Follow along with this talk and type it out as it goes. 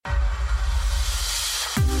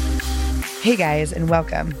Hey guys, and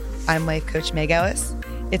welcome. I'm Life Coach Meg Ellis.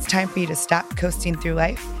 It's time for you to stop coasting through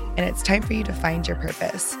life, and it's time for you to find your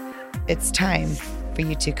purpose. It's time for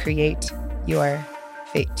you to create your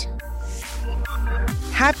fate.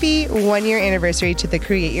 Happy 1-year anniversary to the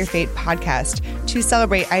Create Your Fate podcast. To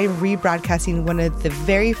celebrate, I am rebroadcasting one of the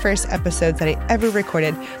very first episodes that I ever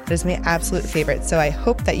recorded that is my absolute favorite. So I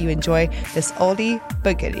hope that you enjoy this oldie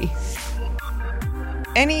but goodie.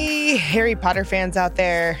 Any Harry Potter fans out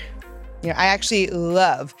there? I actually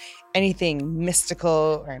love anything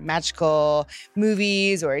mystical or magical,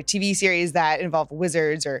 movies or TV series that involve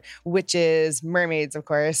wizards or witches, mermaids, of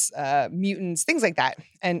course, mutants, things like that.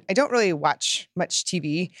 And I don't really watch much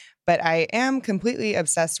TV, but I am completely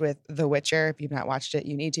obsessed with The Witcher. If you've not watched it,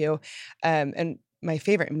 you need to. And my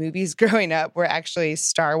favorite movies growing up were actually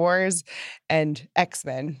Star Wars and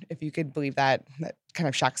X-Men, if you could believe that. That kind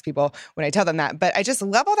of shocks people when I tell them that. But I just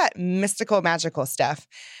love all that mystical, magical stuff.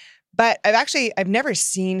 But I've never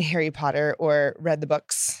seen Harry Potter or read the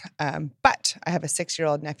books, but I have a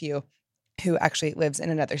 6-year-old nephew who actually lives in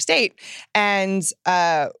another state. And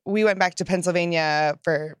we went back to Pennsylvania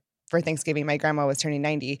for Thanksgiving. My grandma was turning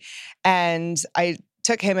 90. And I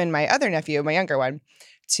took him and my other nephew, my younger one,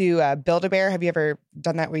 to Build-A-Bear. Have you ever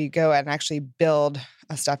done that where you go and actually build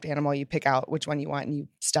a stuffed animal? You pick out which one you want and you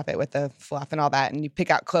stuff it with the fluff and all that, and you pick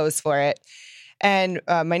out clothes for it. And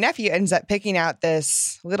my nephew ends up picking out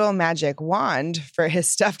this little magic wand for his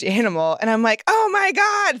stuffed animal. And I'm like, oh my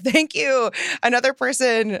God, thank you. Another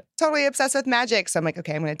person totally obsessed with magic. So I'm like,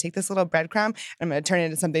 okay, I'm going to take this little breadcrumb and I'm going to turn it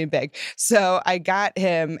into something big. So I got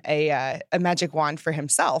him a magic wand for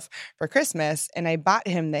himself for Christmas. And I bought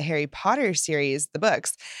him the Harry Potter series, the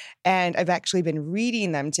books. And I've actually been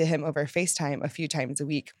reading them to him over FaceTime a few times a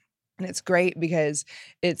week. And it's great because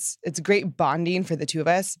it's great bonding for the two of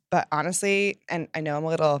us. But honestly, and I know I'm a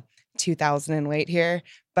little 2000 and late here,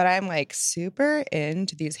 but I'm like super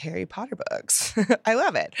into these Harry Potter books. I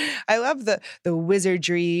love it. I love the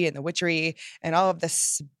wizardry and the witchery and all of the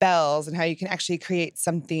spells and how you can actually create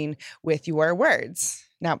something with your words.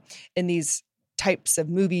 Now, in these types of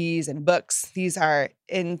movies and books, these are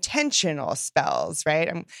intentional spells, right?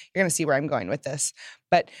 You're going to see where I'm going with this.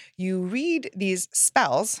 But you read these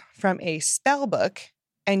spells from a spell book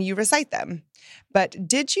and you recite them. But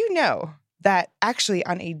did you know that actually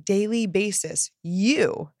on a daily basis,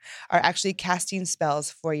 you are actually casting spells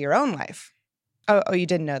for your own life? Oh, you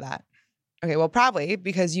didn't know that? Okay, well, probably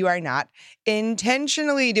because you are not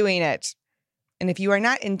intentionally doing it. And if you are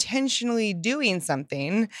not intentionally doing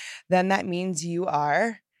something, then that means you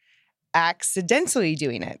are accidentally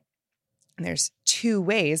doing it. And there's 2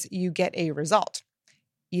 ways you get a result,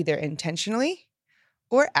 either intentionally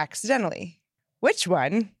or accidentally. Which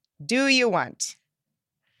one do you want?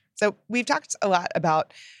 So we've talked a lot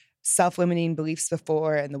about self-limiting beliefs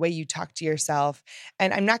before and the way you talk to yourself.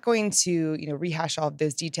 And I'm not going to, rehash all of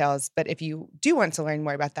those details, but if you do want to learn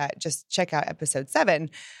more about that, just check out episode 7.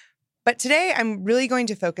 But today, I'm really going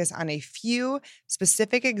to focus on a few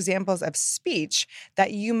specific examples of speech that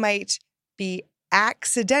you might be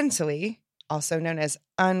accidentally, also known as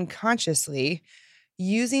unconsciously,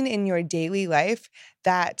 using in your daily life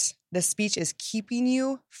that the speech is keeping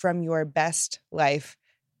you from your best life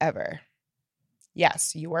ever.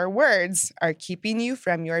 Yes, your words are keeping you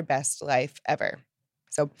from your best life ever.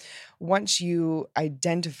 So once you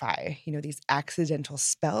identify, these accidental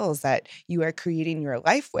spells that you are creating your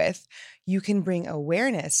life with, you can bring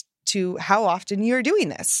awareness to how often you're doing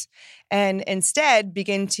this and instead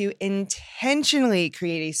begin to intentionally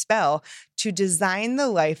create a spell to design the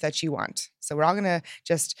life that you want. So we're all going to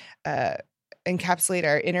just encapsulate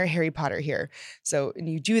our inner Harry Potter here. So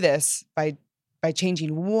you do this by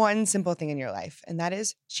changing one simple thing in your life, and that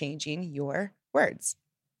is changing your words.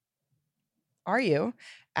 Are you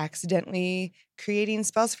accidentally creating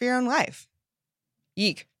spells for your own life?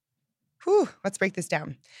 Eek. Whew, let's break this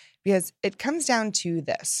down because it comes down to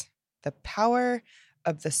this, the power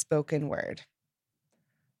of the spoken word.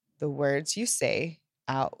 The words you say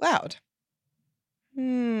out loud.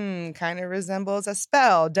 Kind of resembles a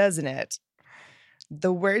spell, doesn't it?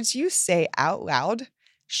 The words you say out loud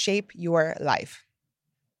shape your life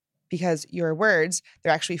because your words,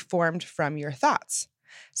 they're actually formed from your thoughts.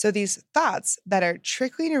 So these thoughts that are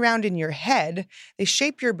trickling around in your head, they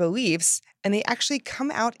shape your beliefs and they actually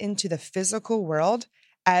come out into the physical world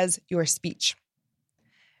as your speech.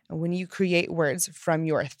 And when you create words from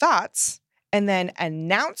your thoughts and then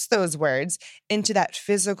announce those words into that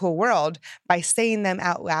physical world by saying them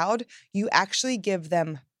out loud, you actually give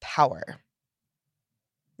them power.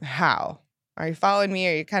 How? Are you following me?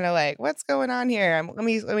 Or are you kind of like, what's going on here? Let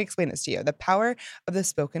me explain this to you. The power of the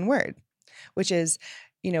spoken word, which is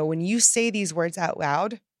When you say these words out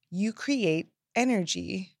loud, you create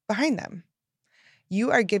energy behind them.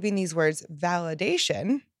 You are giving these words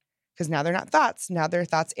validation because now they're not thoughts. Now they're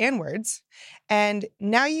thoughts and words. And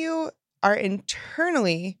now you are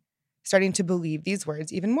internally starting to believe these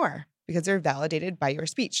words even more because they're validated by your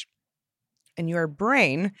speech. And your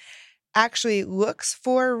brain actually looks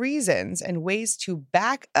for reasons and ways to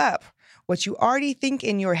back up what you already think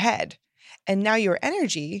in your head. And now your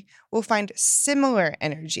energy will find similar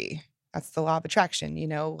energy. That's the law of attraction.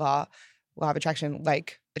 Law of attraction,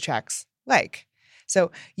 like attracts like.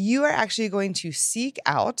 So you are actually going to seek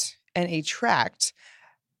out and attract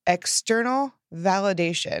external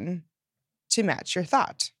validation to match your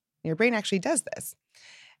thought. Your brain actually does this.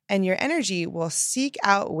 And your energy will seek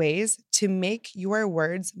out ways to make your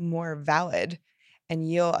words more valid. And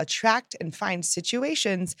you'll attract and find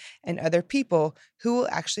situations and other people who will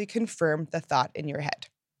actually confirm the thought in your head.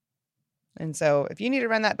 And so if you need to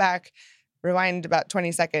run that back, rewind about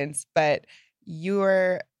 20 seconds, but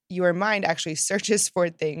your mind actually searches for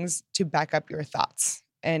things to back up your thoughts.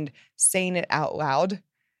 And saying it out loud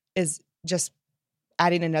is just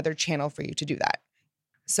adding another channel for you to do that.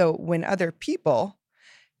 So when other people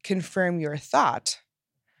confirm your thought,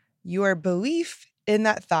 your belief in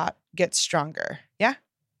that thought gets stronger. Yeah?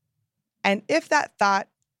 And if that thought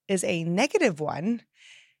is a negative one,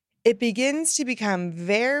 it begins to become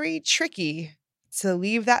very tricky to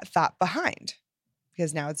leave that thought behind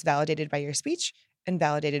because now it's validated by your speech and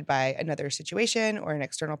validated by another situation or an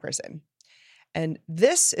external person. And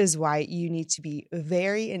this is why you need to be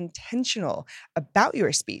very intentional about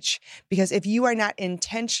your speech, because if you are not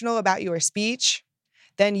intentional about your speech,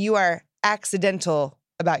 then you are accidental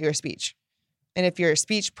about your speech. And if your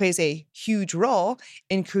speech plays a huge role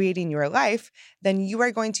in creating your life, then you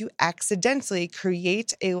are going to accidentally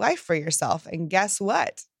create a life for yourself. And guess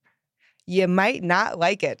what? You might not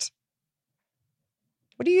like it.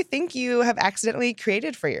 What do you think you have accidentally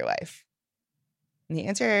created for your life? And the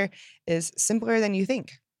answer is simpler than you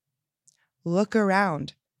think. Look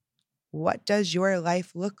around. What does your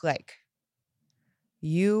life look like?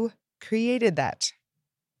 You created that.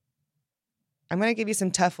 I'm going to give you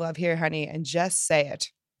some tough love here, honey, and just say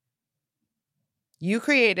it. You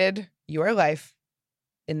created your life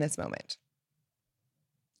in this moment.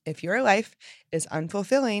 If your life is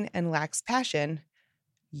unfulfilling and lacks passion,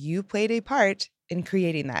 you played a part in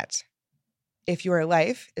creating that. If your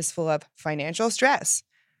life is full of financial stress,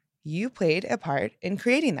 you played a part in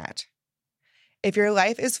creating that. If your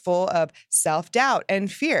life is full of self-doubt and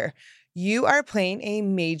fear, you are playing a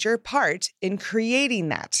major part in creating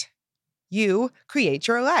that. You create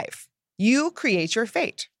your life. You create your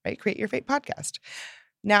fate, right? Create Your Fate podcast.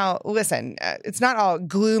 Now, listen, it's not all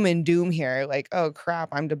gloom and doom here, like, oh crap,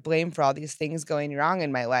 I'm to blame for all these things going wrong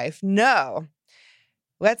in my life. No,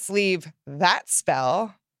 let's leave that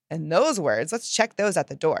spell and those words, let's check those at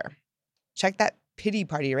the door. Check that pity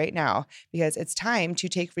party right now, because it's time to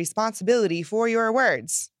take responsibility for your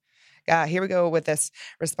words. Here we go with this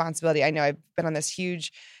responsibility. I know I've been on this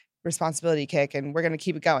huge responsibility kick, and we're going to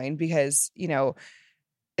keep it going because,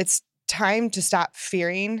 it's time to stop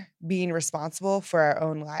fearing being responsible for our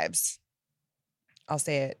own lives. I'll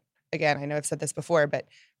say it again. I know I've said this before, but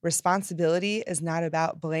responsibility is not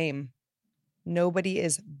about blame. Nobody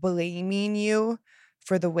is blaming you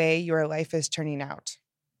for the way your life is turning out.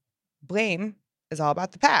 Blame is all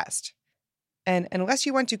about the past. And unless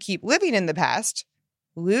you want to keep living in the past,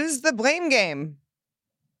 lose the blame game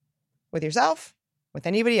with yourself, with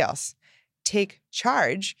anybody else. Take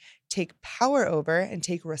charge, take power over, and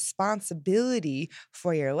take responsibility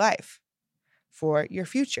for your life, for your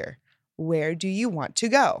future. Where do you want to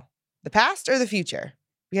go? The past or the future?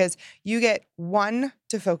 Because you get one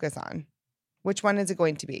to focus on. Which one is it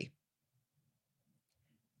going to be?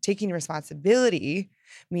 Taking responsibility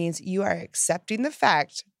means you are accepting the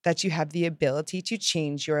fact that you have the ability to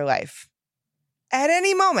change your life at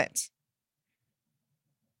any moment.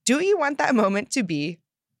 Do you want that moment to be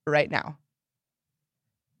right now?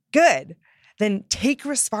 Good. Then take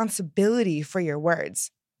responsibility for your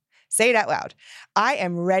words. Say it out loud. I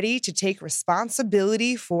am ready to take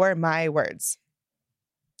responsibility for my words.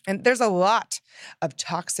 And there's a lot of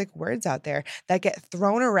toxic words out there that get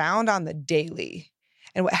thrown around on the daily.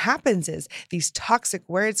 And what happens is these toxic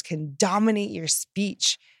words can dominate your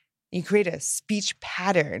speech. You create a speech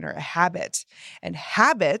pattern or a habit. And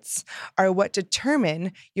habits are what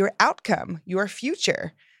determine your outcome, your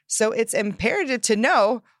future. So it's imperative to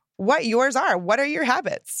know what yours are. What are your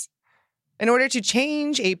habits? In order to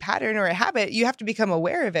change a pattern or a habit, you have to become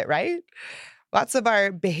aware of it, right? Lots of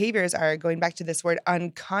our behaviors are going back to this word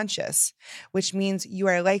unconscious, which means you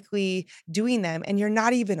are likely doing them and you're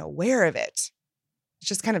not even aware of it. It's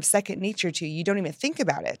just kind of second nature to you. You don't even think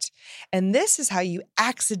about it. And this is how you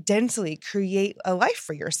accidentally create a life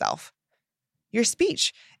for yourself. Your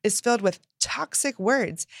speech is filled with toxic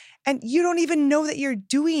words, and you don't even know that you're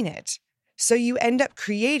doing it. So you end up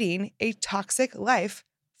creating a toxic life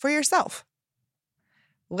for yourself.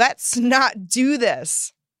 Let's not do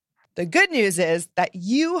this. The good news is that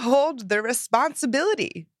you hold the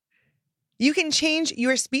responsibility. You can change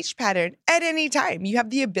your speech pattern at any time. You have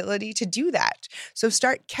the ability to do that. So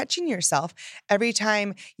start catching yourself every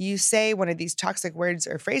time you say one of these toxic words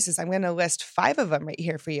or phrases. I'm going to list 5 of them right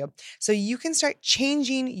here for you. So you can start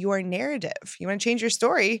changing your narrative. You want to change your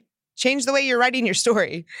story? Change the way you're writing your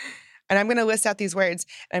story. And I'm going to list out these words.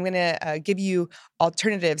 And I'm going to give you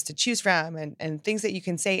alternatives to choose from and things that you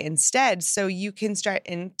can say instead so you can start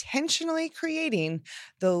intentionally creating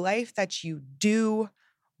the life that you do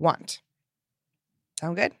want.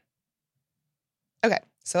 Sound good? Okay,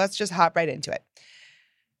 so let's just hop right into it.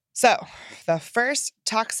 So the first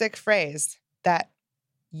toxic phrase that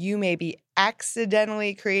you may be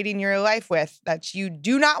accidentally creating your life with that you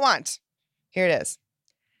do not want, here it is.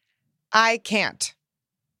 I can't.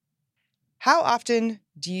 How often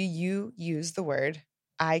do you use the word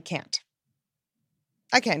I can't?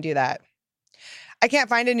 I can't do that. I can't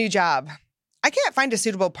find a new job. I can't find a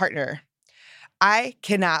suitable partner. I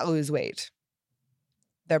cannot lose weight.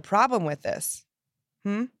 The problem with this,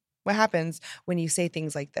 what happens when you say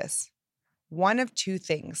things like this? One of 2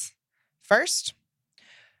 things. First,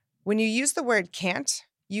 when you use the word can't,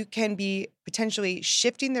 you can be potentially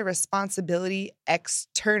shifting the responsibility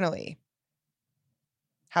externally.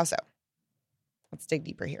 How so? Let's dig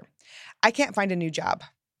deeper here. I can't find a new job.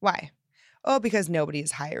 Why? Oh, because nobody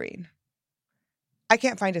is hiring. I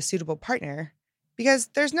can't find a suitable partner because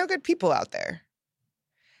there's no good people out there.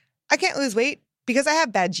 I can't lose weight because I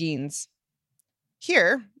have bad genes.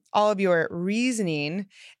 Here, all of your reasoning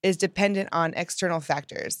is dependent on external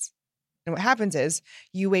factors. And what happens is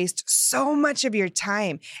you waste so much of your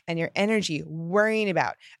time and your energy worrying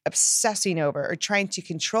about, obsessing over, or trying to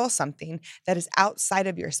control something that is outside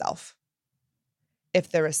of yourself. If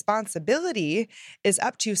the responsibility is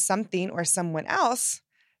up to something or someone else,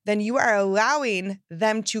 then you are allowing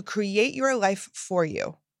them to create your life for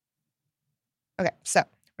you. Okay, so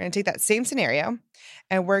we're going to take that same scenario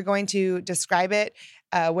and we're going to describe it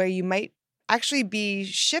where you might actually be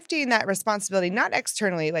shifting that responsibility, not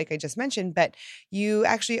externally, like I just mentioned, but you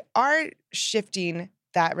actually are shifting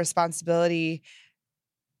that responsibility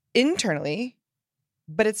internally,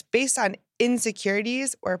 but it's based on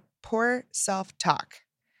insecurities or poor self-talk.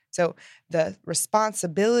 So the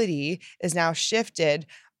responsibility is now shifted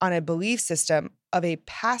on a belief system of a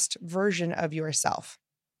past version of yourself.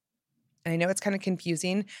 And I know it's kind of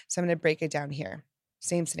confusing, so I'm going to break it down here.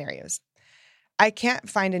 Same scenarios. I can't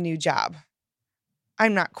find a new job.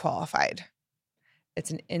 I'm not qualified.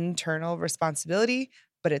 It's an internal responsibility,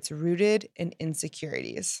 but it's rooted in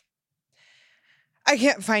insecurities. I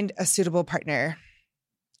can't find a suitable partner.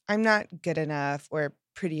 I'm not good enough or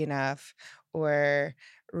pretty enough or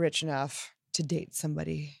rich enough to date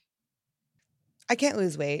somebody. I can't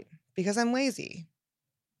lose weight because I'm lazy.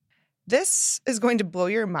 This is going to blow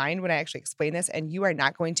your mind when I actually explain this, and you are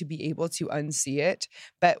not going to be able to unsee it.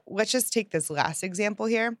 But let's just take this last example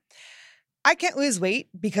here. I can't lose weight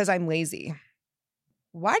because I'm lazy.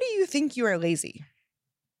 Why do you think you are lazy?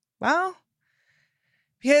 Well,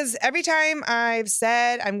 because every time I've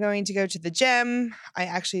said I'm going to go to the gym, I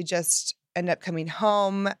actually just end up coming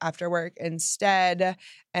home after work instead,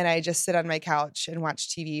 and I just sit on my couch and watch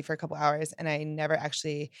TV for a couple hours, and I never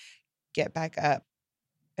actually get back up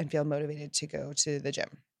and feel motivated to go to the gym.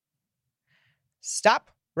 Stop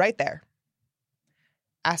right there.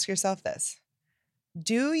 Ask yourself this.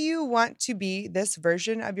 Do you want to be this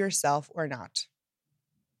version of yourself or not?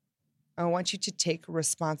 I want you to take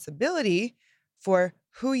responsibility for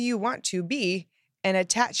who you want to be and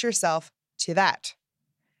attach yourself to that,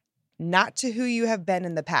 not to who you have been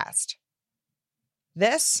in the past.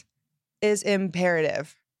 This is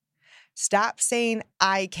imperative. Stop saying,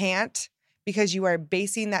 I can't, because you are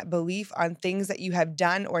basing that belief on things that you have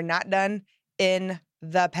done or not done in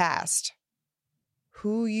the past.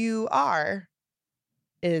 Who you are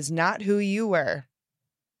is not who you were.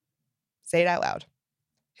 Say it out loud.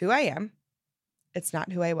 Who I am, it's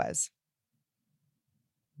not who I was.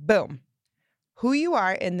 Boom. Who you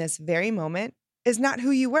are in this very moment is not who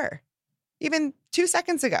you were, even 2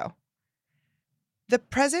 seconds ago. The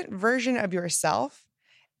present version of yourself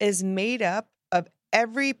is made up of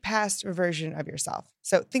every past version of yourself.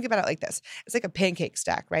 So think about it like this. It's like a pancake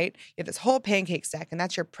stack, right? You have this whole pancake stack, and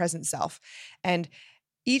that's your present self. And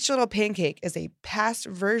each little pancake is a past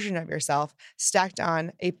version of yourself stacked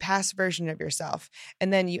on a past version of yourself.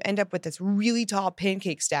 And then you end up with this really tall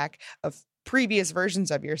pancake stack of previous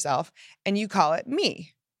versions of yourself, and you call it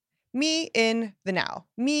me. Me in the now,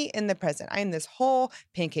 me in the present. I am this whole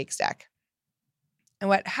pancake stack. And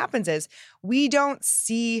what happens is we don't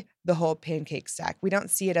see the whole pancake stack. We don't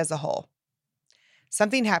see it as a whole.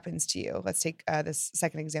 Something happens to you. Let's take this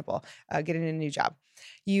second example, getting a new job.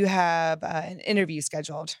 You have an interview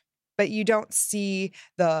scheduled, but you don't see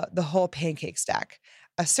the whole pancake stack.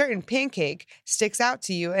 A certain pancake sticks out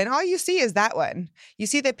to you, and all you see is that one. You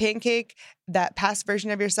see the pancake, that past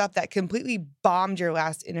version of yourself that completely bombed your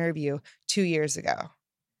last interview 2 years ago.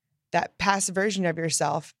 That past version of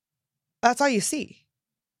yourself, that's all you see.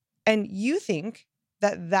 And you think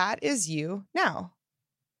that that is you now.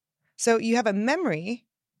 So you have a memory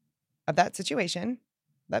of that situation,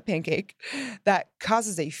 that pancake, that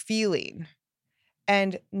causes a feeling.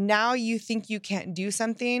 And now you think you can't do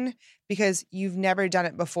something because you've never done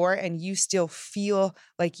it before and you still feel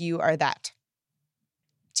like you are that.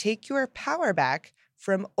 Take your power back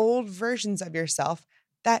from old versions of yourself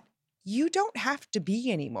that you don't have to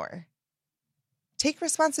be anymore. Take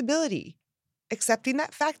responsibility, accepting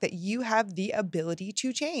that fact that you have the ability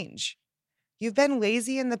to change. You've been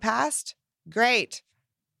lazy in the past? Great.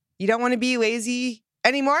 You don't want to be lazy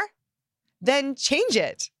anymore? Then change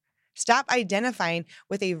it. Stop identifying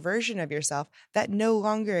with a version of yourself that no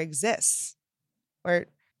longer exists or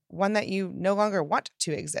one that you no longer want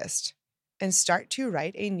to exist, and start to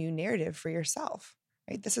write a new narrative for yourself.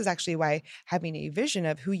 Right? This is actually why having a vision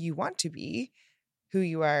of who you want to be, who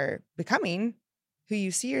you are becoming, who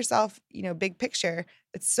you see yourself, big picture,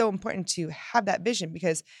 it's so important to have that vision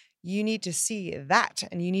because you need to see that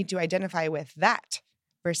and you need to identify with that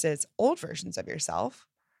versus old versions of yourself.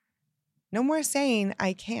 No more saying,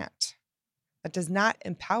 I can't. That does not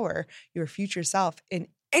empower your future self in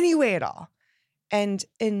any way at all. And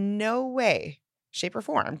in no way, shape, or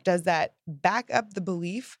form does that back up the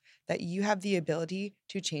belief that you have the ability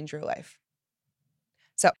to change your life.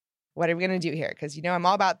 So what are we going to do here? Because I'm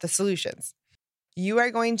all about the solutions. You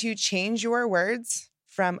are going to change your words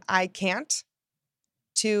from I can't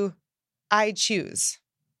to I choose.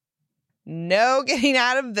 No getting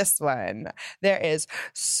out of this one. There is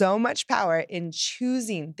so much power in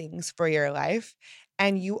choosing things for your life,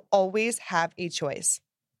 and you always have a choice.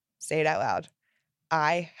 Say it out loud.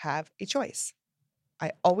 I have a choice.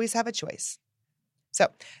 I always have a choice. So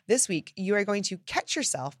this week, you are going to catch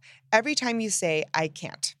yourself every time you say, I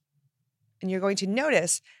can't. And you're going to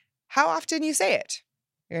notice how often you say it.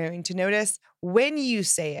 You're going to notice when you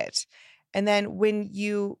say it. And then when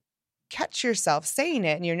you catch yourself saying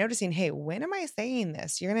it and you're noticing, hey, when am I saying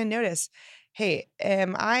this? You're going to notice, hey,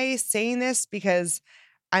 am I saying this because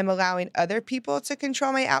I'm allowing other people to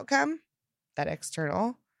control my outcome, that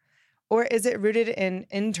external, or is it rooted in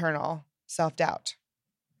internal self-doubt?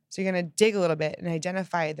 So you're going to dig a little bit and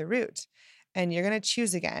identify the root, and you're going to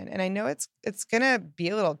choose again. And I know it's going to be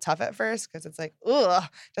a little tough at first because it's like, ugh,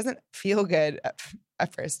 doesn't feel good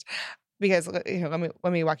at first. Because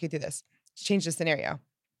let me walk you through this. Change the scenario.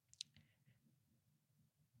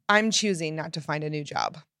 I'm choosing not to find a new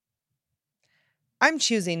job. I'm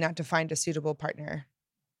choosing not to find a suitable partner.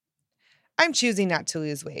 I'm choosing not to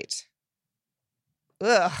lose weight.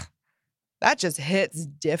 Ugh, that just hits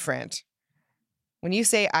different. When you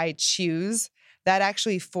say I choose, that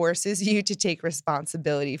actually forces you to take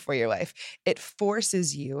responsibility for your life. It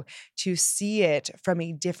forces you to see it from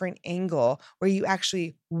a different angle where you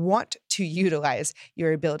actually want to utilize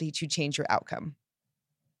your ability to change your outcome.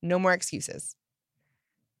 No more excuses.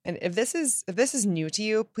 And if this is new to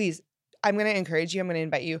you, please, I'm going to encourage you. I'm going to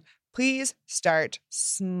invite you. Please start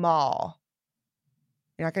small.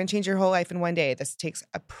 You're not going to change your whole life in one day. This takes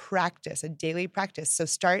a practice, a daily practice. So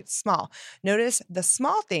start small. Notice the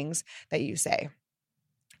small things that you say.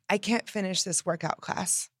 I can't finish this workout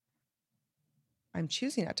class. I'm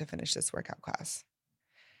choosing not to finish this workout class.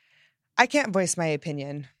 I can't voice my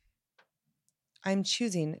opinion. I'm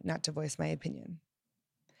choosing not to voice my opinion.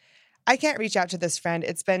 I can't reach out to this friend.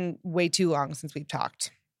 It's been way too long since we've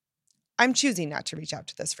talked. I'm choosing not to reach out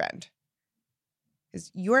to this friend. Because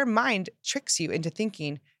your mind tricks you into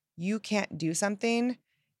thinking you can't do something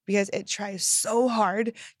because it tries so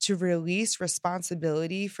hard to release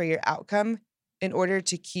responsibility for your outcome in order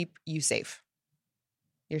to keep you safe.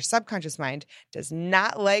 Your subconscious mind does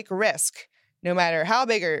not like risk, no matter how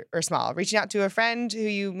big or small. Reaching out to a friend who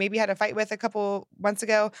you maybe had a fight with a couple months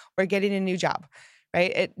ago or getting a new job.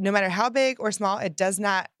 right? No matter how big or small, it does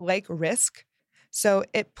not like risk. So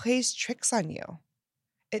it plays tricks on you.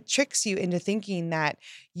 It tricks you into thinking that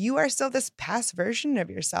you are still this past version of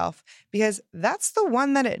yourself because that's the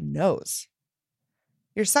one that it knows.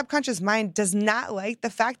 Your subconscious mind does not like the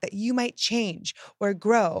fact that you might change or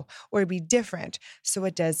grow or be different. So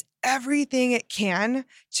it does everything it can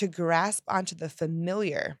to grasp onto the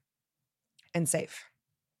familiar and safe.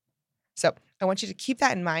 So I want you to keep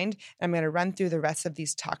that in mind. I'm going to run through the rest of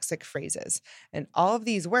these toxic phrases. And all of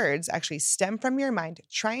these words actually stem from your mind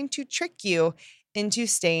trying to trick you into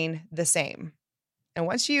staying the same. And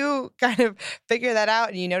once you kind of figure that out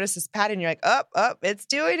and you notice this pattern, you're like, it's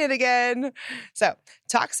doing it again. So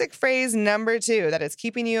toxic phrase number 2 that is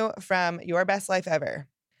keeping you from your best life ever.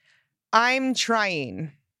 I'm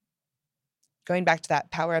trying. Going back to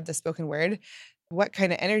that power of the spoken word, what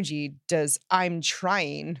kind of energy does I'm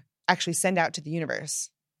trying actually send out to the universe?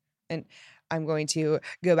 And I'm going to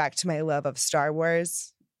go back to my love of Star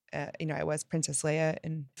Wars. I was Princess Leia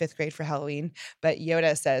in 5th grade for Halloween, but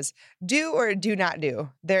Yoda says, do or do not do.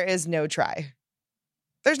 There is no try.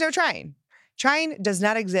 There's no trying. Trying does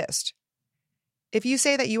not exist. If you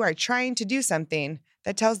say that you are trying to do something,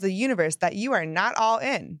 that tells the universe that you are not all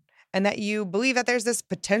in and that you believe that there's this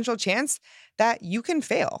potential chance that you can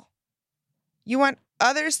fail. You want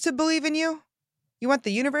others to believe in you? You want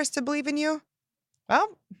the universe to believe in you?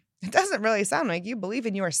 Well, it doesn't really sound like you believe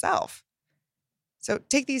in yourself. So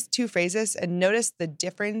take these 2 phrases and notice the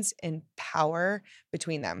difference in power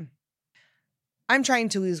between them. I'm trying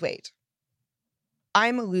to lose weight.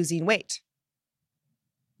 I'm losing weight.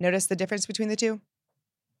 Notice the difference between the 2?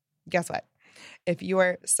 Guess what? If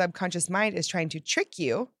your subconscious mind is trying to trick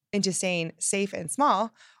you into staying safe and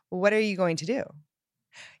small, what are you going to do?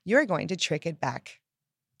 You're going to trick it back.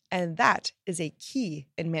 And that is a key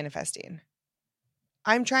in manifesting.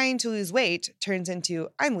 I'm trying to lose weight turns into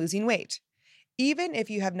I'm losing weight. Even if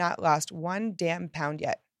you have not lost 1 damn pound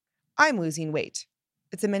yet, I'm losing weight.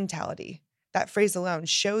 It's a mentality. That phrase alone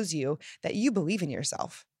shows you that you believe in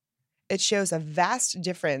yourself. It shows a vast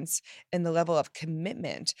difference in the level of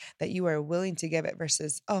commitment that you are willing to give it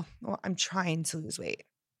versus, I'm trying to lose weight.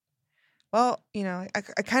 Well, I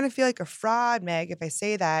kind of feel like a fraud, Meg, if I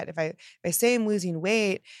say that, if I say I'm losing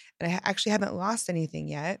weight and I actually haven't lost anything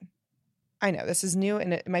yet. I know this is new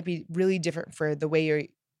and it might be really different for the way you're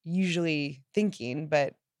usually thinking,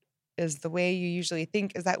 but is the way you usually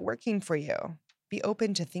think, is that working for you? Be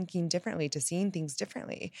open to thinking differently, to seeing things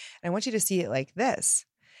differently. And I want you to see it like this.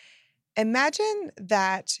 Imagine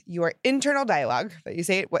that your internal dialogue that you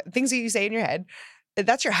say, things that you say in your head,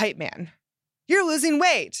 that's your hype man. You're losing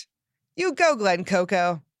weight. You go, Glenn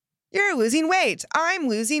Coco. You're losing weight. I'm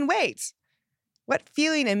losing weight. What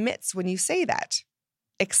feeling emits when you say that?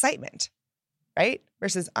 Excitement, right?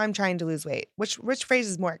 Versus I'm trying to lose weight. Which phrase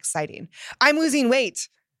is more exciting? I'm losing weight.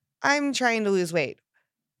 I'm trying to lose weight.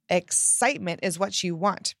 Excitement is what you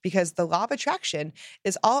want because the law of attraction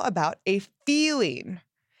is all about a feeling.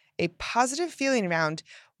 A positive feeling around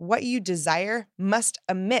what you desire must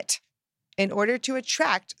emit in order to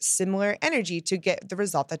attract similar energy to get the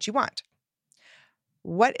result that you want.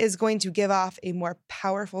 What is going to give off a more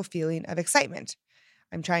powerful feeling of excitement?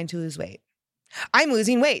 I'm trying to lose weight. I'm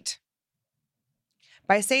losing weight.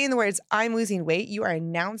 By saying the words, I'm losing weight, you are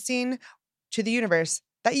announcing to the universe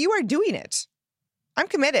that you are doing it. I'm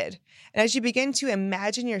committed. And as you begin to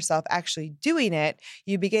imagine yourself actually doing it,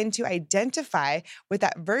 you begin to identify with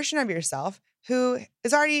that version of yourself who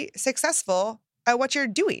is already successful at what you're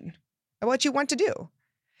doing, at what you want to do.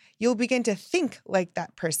 You'll begin to think like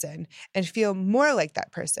that person and feel more like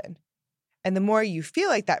that person. And the more you feel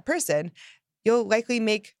like that person, you'll likely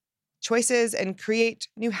make choices and create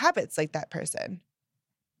new habits like that person,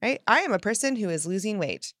 right? I am a person who is losing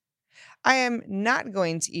weight. I am not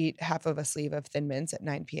going to eat half of a sleeve of Thin Mints at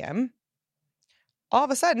 9 p.m. All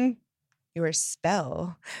of a sudden, your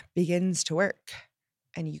spell begins to work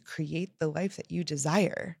and you create the life that you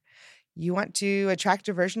desire. You want to attract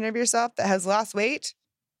a version of yourself that has lost weight?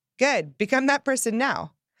 Good. Become that person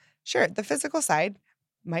now. Sure, the physical side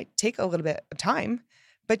might take a little bit of time,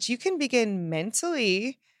 but you can begin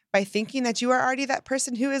mentally by thinking that you are already that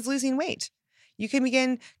person who is losing weight. You can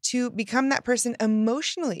begin to become that person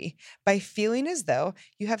emotionally by feeling as though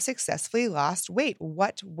you have successfully lost weight.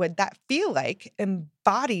 What would that feel like?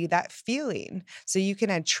 Embody that feeling so you can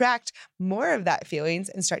attract more of that feelings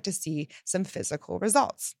and start to see some physical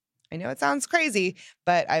results. I know it sounds crazy,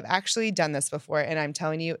 but I've actually done this before and I'm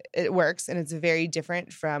telling you it works and it's very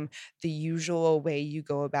different from the usual way you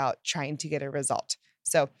go about trying to get a result.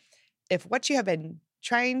 So if what you have been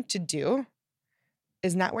trying to do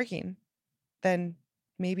is not working, then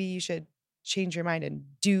maybe you should change your mind and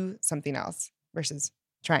do something else versus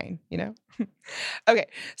trying, you know? Okay,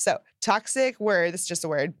 so toxic word, this is just a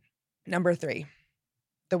word. Number 3,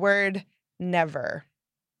 the word never.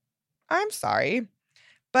 I'm sorry,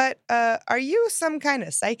 but are you some kind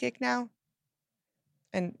of psychic now?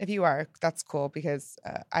 And if you are, that's cool because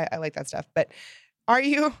I like that stuff. But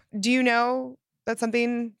do you know that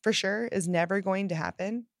something for sure is never going to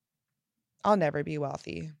happen? I'll never be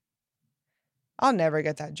wealthy. I'll never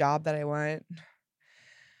get that job that I want.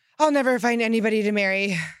 I'll never find anybody to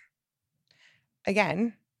marry.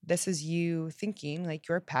 Again, this is you thinking like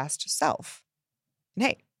your past self. And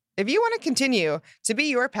hey, if you want to continue to be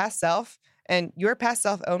your past self and your past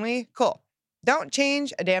self only, cool. Don't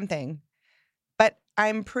change a damn thing. But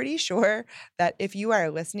I'm pretty sure that if you are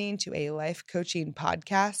listening to a life coaching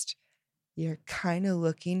podcast, you're kind of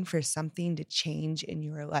looking for something to change in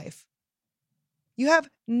your life. You have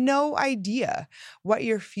no idea what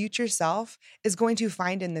your future self is going to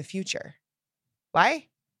find in the future. Why?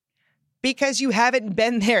 Because you haven't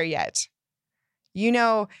been there yet. You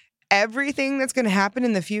know everything that's going to happen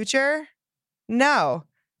in the future? No.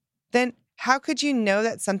 Then how could you know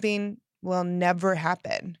that something will never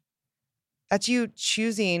happen? That's you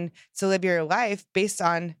choosing to live your life based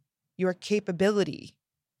on your capability.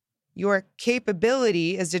 Your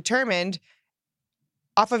capability is determined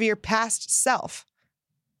off of your past self,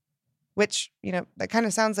 which, that kind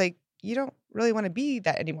of sounds like you don't really want to be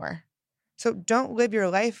that anymore. So don't live your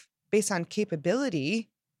life based on capability.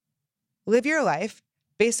 Live your life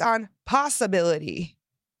based on possibility.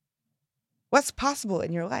 What's possible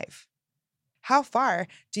in your life? How far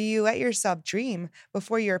do you let yourself dream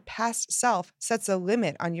before your past self sets a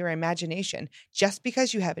limit on your imagination just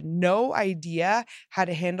because you have no idea how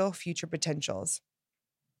to handle future potentials?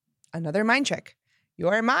 Another mind trick.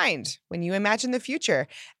 Your mind, when you imagine the future,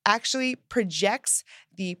 actually projects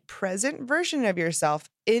the present version of yourself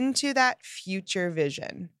into that future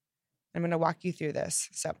vision. I'm going to walk you through this.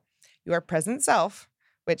 So, your present self,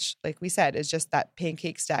 which, like we said, is just that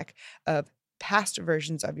pancake stack of past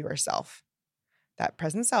versions of yourself. That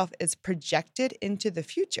present self is projected into the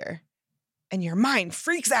future, and your mind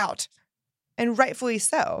freaks out, and rightfully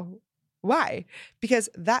so. Why? Because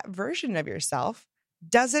that version of yourself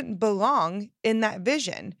doesn't belong in that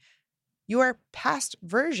vision. Your past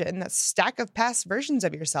version, that stack of past versions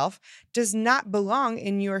of yourself, does not belong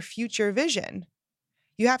in your future vision.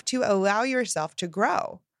 You have to allow yourself to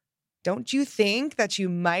grow. Don't you think that you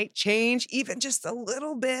might change even just a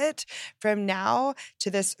little bit from now to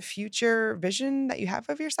this future vision that you have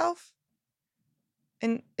of yourself?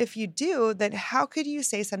 And if you do, then how could you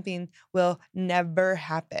say something will never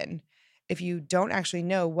happen if you don't actually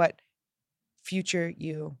know what future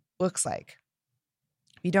you looks like?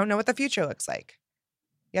 You don't know what the future looks like.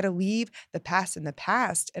 You got to leave the past in the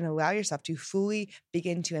past and allow yourself to fully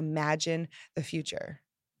begin to imagine the future.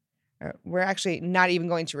 We're actually not even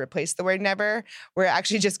going to replace the word never. We're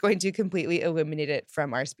actually just going to completely eliminate it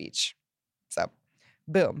from our speech. So,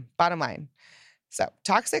 boom, bottom line. So,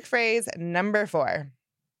 toxic phrase number 4,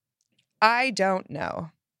 I don't know.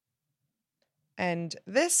 And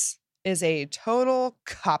this is a total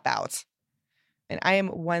cop-out. And I am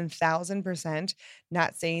 1000%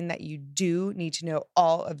 not saying that you do need to know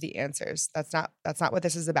all of the answers. That's not what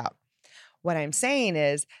this is about. What I'm saying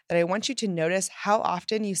is that I want you to notice how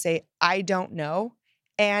often you say, I don't know,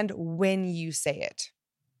 and when you say it.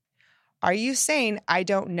 Are you saying, I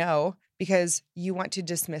don't know, because you want to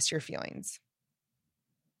dismiss your feelings?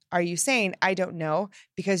 Are you saying, I don't know,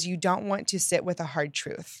 because you don't want to sit with a hard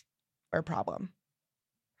truth or problem?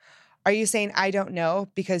 Are you saying, I don't know,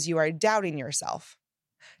 because you are doubting yourself?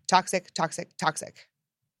 Toxic, toxic, toxic.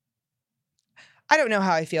 I don't know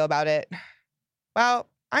how I feel about it. Well,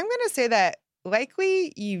 I'm going to say that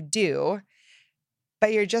likely you do,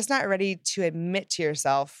 but you're just not ready to admit to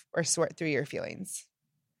yourself or sort through your feelings.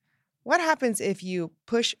 What happens if you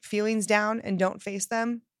push feelings down and don't face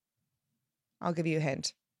them? I'll give you a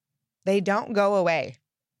hint. They don't go away.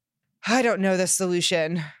 I don't know the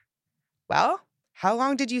solution. Well, how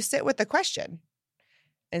long did you sit with the question?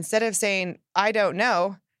 Instead of saying, I don't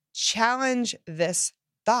know, challenge this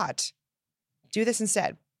thought. Do this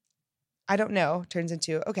instead. I don't know turns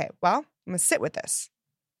into, okay, well, I'm going to sit with this.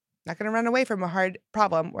 I'm not going to run away from a hard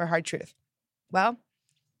problem or a hard truth. Well,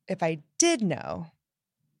 if I did know,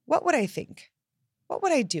 what would I think? What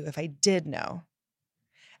would I do if I did know?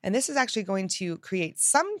 And this is actually going to create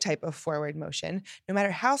some type of forward motion, no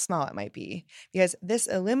matter how small it might be, because this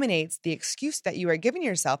eliminates the excuse that you are giving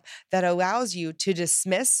yourself that allows you to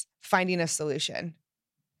dismiss finding a solution.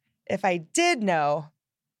 If I did know,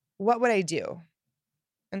 what would I do?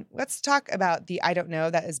 And let's talk about the I don't know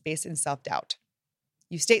that is based in self-doubt.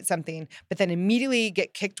 You state something, but then immediately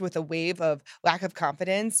get kicked with a wave of lack of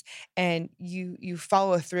confidence, and you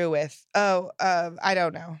follow through with, I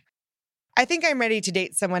don't know. I think I'm ready to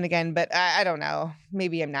date someone again, but I don't know.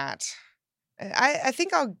 Maybe I'm not. I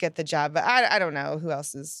think I'll get the job, but I don't know who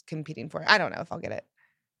else is competing for it. I don't know if I'll get it.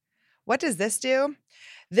 What does this do?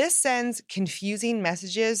 This sends confusing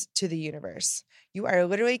messages to the universe. You are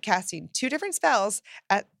literally casting two different spells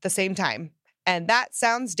at the same time. And that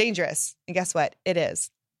sounds dangerous. And guess what? It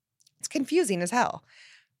is. It's confusing as hell.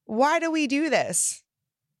 Why do we do this?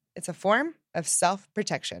 It's a form of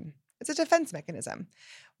self-protection. It's a defense mechanism.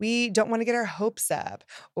 We don't want to get our hopes up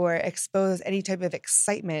or expose any type of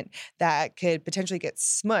excitement that could potentially get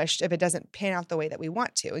smushed if it doesn't pan out the way that we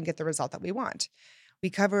want to and get the result that we want. We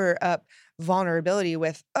cover up vulnerability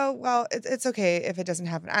with, oh, well, it's okay if it doesn't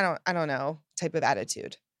happen. I don't know type of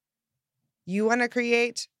attitude. You want to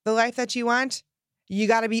create the life that you want? You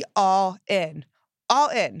got to be all in. All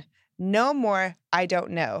in. No more, I don't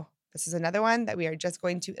know. This is another one that we are just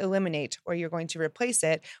going to eliminate, or you're going to replace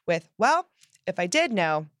it with, well, if I did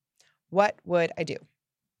know, what would I do?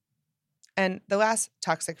 And the last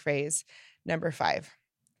toxic phrase, number 5,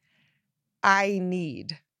 I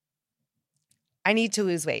need to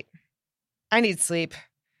lose weight. I need sleep.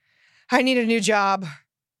 I need a new job.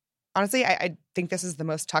 Honestly, I think this is the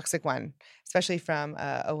most toxic one, especially from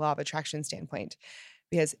a law of attraction standpoint,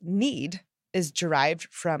 because need is derived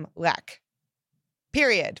from lack.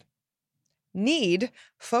 Period. Need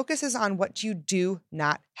focuses on what you do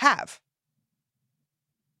not have.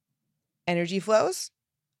 Energy flows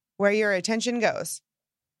where your attention goes.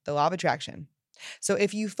 The law of attraction. So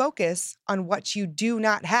if you focus on what you do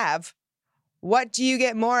not have, what do you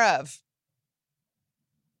get more of?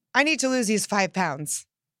 I need to lose these 5 pounds.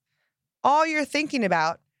 All you're thinking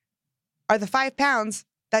about are the 5 pounds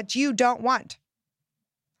that you don't want.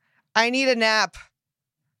 I need a nap.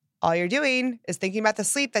 All you're doing is thinking about the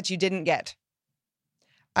sleep that you didn't get.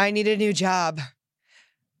 I need a new job.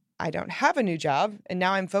 I don't have a new job, and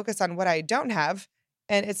now I'm focused on what I don't have,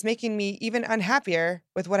 and it's making me even unhappier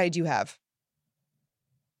with what I do have.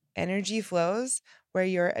 Energy flows where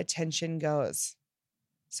your attention goes.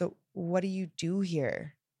 So what do you do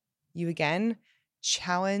here? You again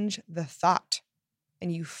challenge the thought,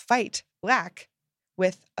 and you fight lack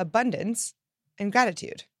with abundance and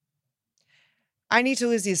gratitude. I need to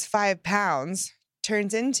lose these 5 pounds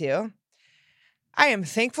turns into, I am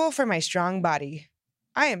thankful for my strong body.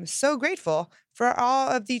 I am so grateful for all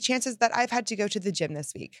of the chances that I've had to go to the gym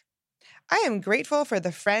this week. I am grateful for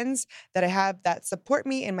the friends that I have that support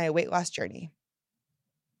me in my weight loss journey.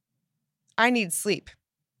 I need sleep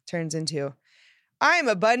turns into, I am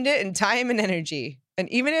abundant in time and energy. And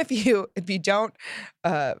even if you don't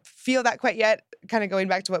feel that quite yet, kind of going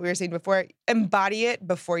back to what we were saying before, embody it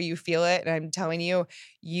before you feel it. And I'm telling you,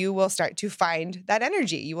 you will start to find that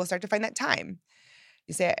energy. You will start to find that time.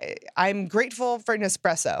 You say, I'm grateful for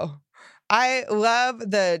Nespresso. I love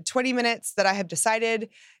the 20 minutes that I have decided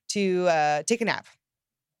to take a nap.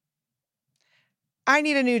 I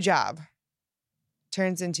need a new job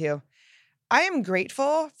turns into, I am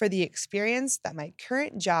grateful for the experience that my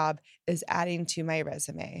current job is adding to my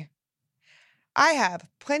resume. I have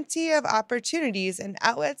plenty of opportunities and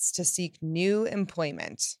outlets to seek new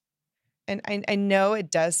employment. And I know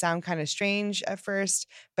it does sound kind of strange at first,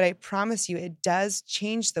 but I promise you it does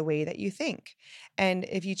change the way that you think. And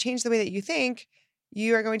if you change the way that you think,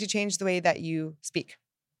 you are going to change the way that you speak,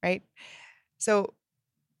 right? So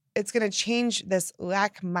it's going to change this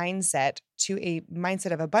lack mindset to a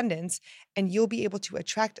mindset of abundance, and you'll be able to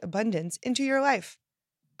attract abundance into your life.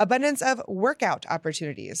 Abundance of workout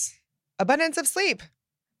opportunities, abundance of sleep,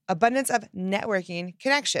 abundance of networking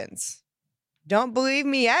connections. Don't believe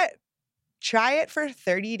me yet? Try it for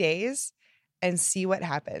 30 days and see what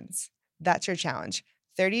happens. That's your challenge.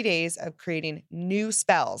 30 days of creating new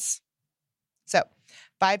spells. So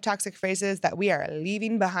 5 toxic phrases that we are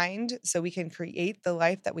leaving behind so we can create the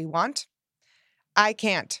life that we want. I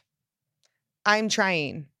can't. I'm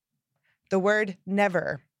trying. The word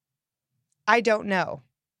never. I don't know.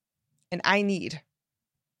 And I need.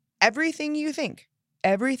 Everything you think,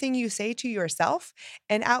 everything you say to yourself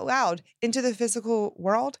and out loud into the physical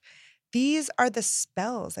world, these are the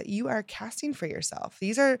spells that you are casting for yourself.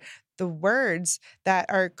 These are the words that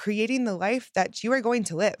are creating the life that you are going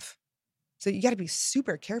to live. So you got to be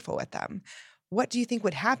super careful with them. What do you think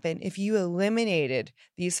would happen if you eliminated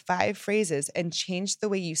these 5 phrases and changed the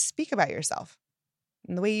way you speak about yourself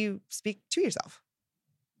and the way you speak to yourself?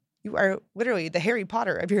 You are literally the Harry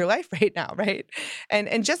Potter of your life right now, right?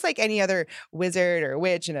 And just like any other wizard or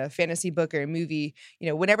witch in a fantasy book or a movie,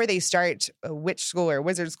 whenever they start a witch school or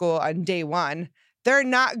wizard school on day one, they're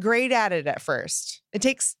not great at it at first. It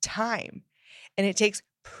takes time and it takes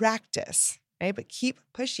practice, right? But keep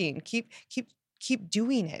pushing, keep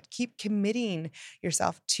doing it. Keep committing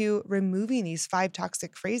yourself to removing these 5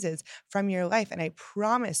 toxic phrases from your life. And I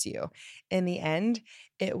promise you, in the end,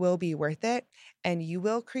 it will be worth it and you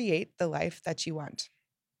will create the life that you want.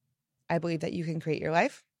 I believe that you can create your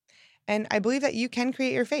life, and I believe that you can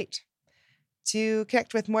create your fate. To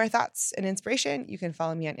connect with more thoughts and inspiration, you can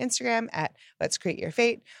follow me on Instagram at Let's Create Your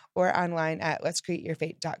Fate or online at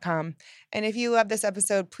letscreateyourfate.com. And if you love this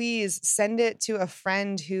episode, please send it to a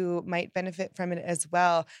friend who might benefit from it as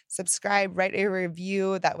well. Subscribe, write a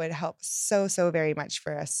review. That would help so very much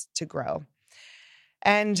for us to grow.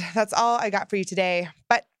 And that's all I got for you today.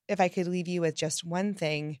 But if I could leave you with just one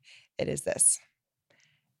thing, it is this: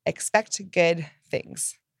 expect good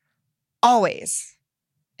things. Always.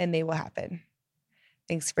 And they will happen.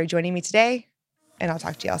 Thanks for joining me today, and I'll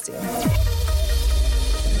talk to y'all soon.